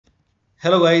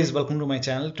Hello guys, welcome to my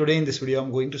channel. Today in this video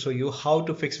I'm going to show you how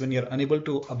to fix when you're unable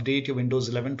to update your Windows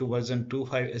 11 to version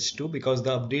 25H2 because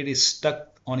the update is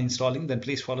stuck on installing. Then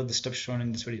please follow the steps shown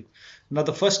in this video. Now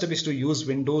the first step is to use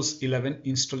Windows 11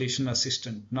 installation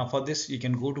assistant. Now for this you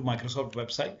can go to Microsoft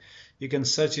website. You can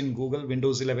search in Google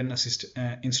Windows 11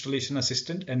 installation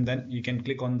assistant, and then you can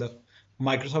click on the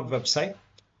Microsoft website.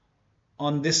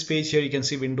 On this page here you can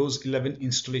see Windows 11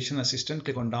 installation assistant.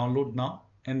 Click on download now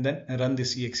and then run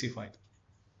this exe file.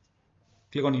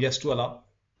 Click on yes to allow.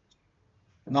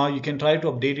 Now you can try to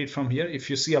update it from here if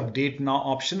you see update now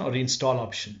option or install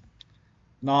option.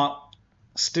 Now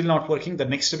still not working. The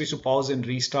next step is to pause and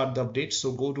restart the update.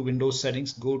 So go to Windows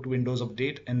settings, go to Windows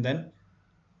update, and then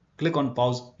click on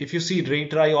pause. If you see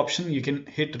retry option, you can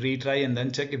hit retry and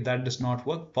then check. If that does not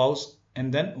work, pause,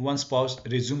 and then once paused,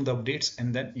 resume the updates,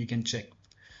 and then you can check.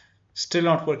 Still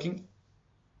not working,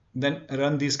 then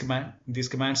run these commands. These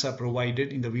commands are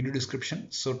provided in the video description.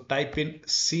 So type in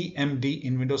cmd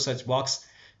in Windows search box,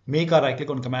 make a right click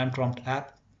on command prompt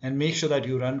app, and make sure that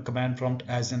you run command prompt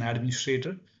as an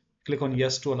administrator. Click on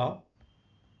yes to allow.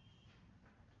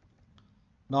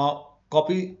 Now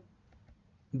copy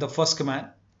the first command,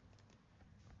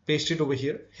 paste it over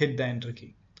here, hit the enter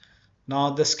key.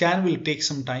 Now the scan will take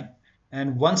some time,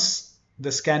 and once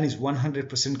the scan is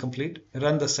 100% complete,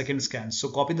 run the second scan. So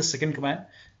copy the second command,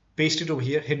 paste it over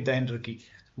here, hit the enter key.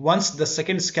 Once the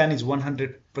second scan is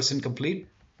 100% complete,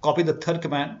 copy the third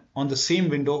command on the same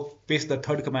window, paste the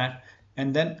third command,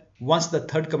 and then once the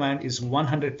third command is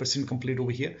 100% complete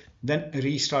over here, then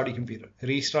restart your computer.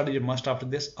 Restart is a must after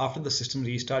this. After the system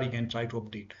restart, you can try to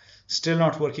update. Still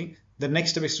not working. The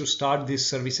next step is to start these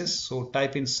services. So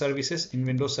type in services in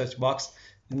Windows search box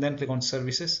and then click on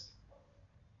services.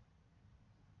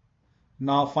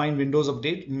 Now find Windows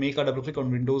Update, make a double click on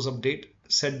Windows Update,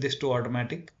 set this to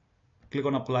automatic, click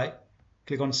on apply,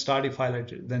 click on start if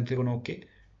highlighted, then click on OK.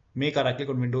 Make a right click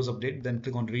on Windows Update, then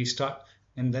click on restart,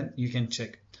 and then you can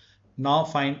check. Now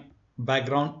find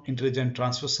Background Intelligent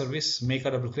Transfer Service, make a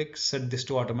double click, set this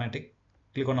to automatic,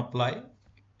 click on apply,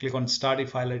 click on start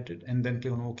if highlighted, and then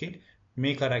click on OK.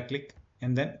 Make a right click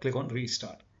and then click on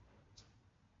restart.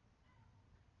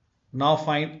 Now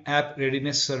find App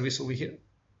Readiness service over here.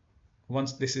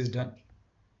 Once this is done,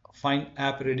 find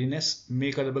App Readiness,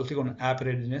 make a double click on App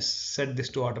Readiness, set this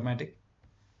to automatic,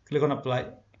 click on apply,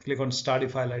 click on start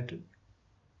if highlighted,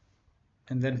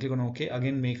 and then click on OK.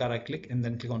 Again make a right click and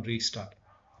then click on restart.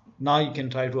 Now you can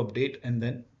try to update and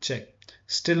then check.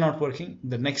 Still not working.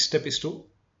 The next step is to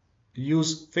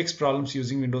use fix problems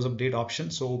using Windows Update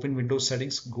option. So open Windows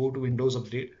settings, go to Windows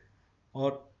Update,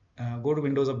 or go to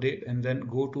Windows Update and then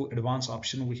go to advanced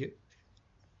option over here.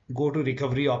 Go to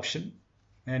recovery option,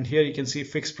 and here you can see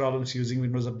fix problems using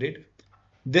Windows Update.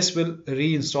 This will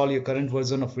reinstall your current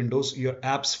version of Windows. Your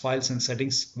apps, files, and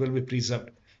settings will be preserved.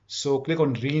 So click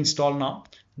on reinstall now.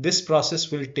 This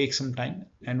process will take some time,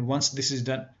 and once this is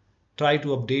done, try to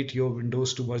update your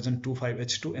Windows to version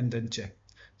 25H2 and then check.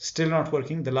 Still not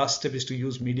working. The last step is to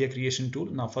use media creation tool.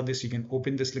 Now for this you can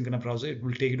open this link in a browser. It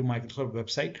will take you to Microsoft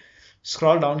website.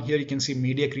 Scroll down here, you can see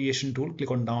media creation tool.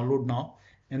 Click on download now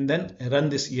and then run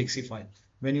this exe file.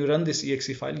 When you run this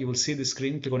exe file, you will see the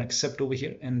screen. Click on accept over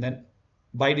here, and then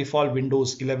by default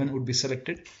Windows 11 would be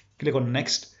selected. Click on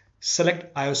next,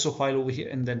 select ISO file over here,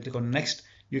 and then click on next.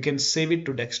 You can save it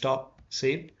to desktop,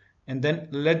 save, and then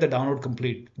let the download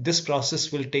complete. This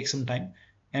process will take some time,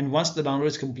 and once the download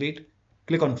is complete,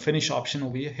 click on finish option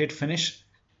over here, hit finish,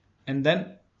 and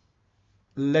then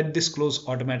let this close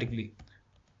automatically.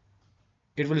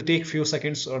 It will take few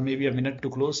seconds or maybe a minute to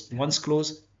close. Once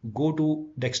close, go to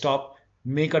desktop,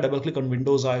 make a double click on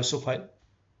Windows ISO file,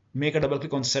 make a double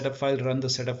click on setup file, run the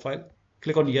setup file,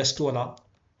 click on yes to allow,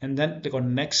 and then click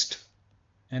on next,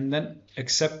 and then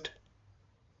accept,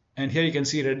 and here you can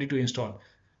see ready to install.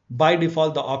 By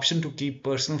default, the option to keep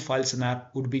personal files and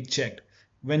app would be checked.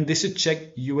 When this is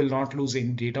checked, you will not lose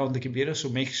any data on the computer, so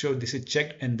make sure this is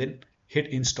checked and then hit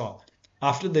install.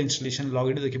 After the installation, log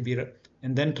into the computer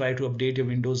and then try to update your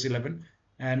Windows 11,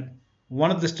 and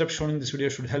one of the steps shown in this video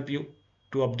should help you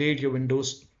to update your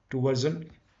Windows to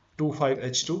version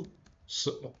 25H2.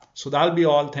 So that'll be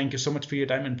all. Thank you so much for your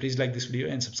time, and please like this video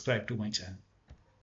and subscribe to my channel.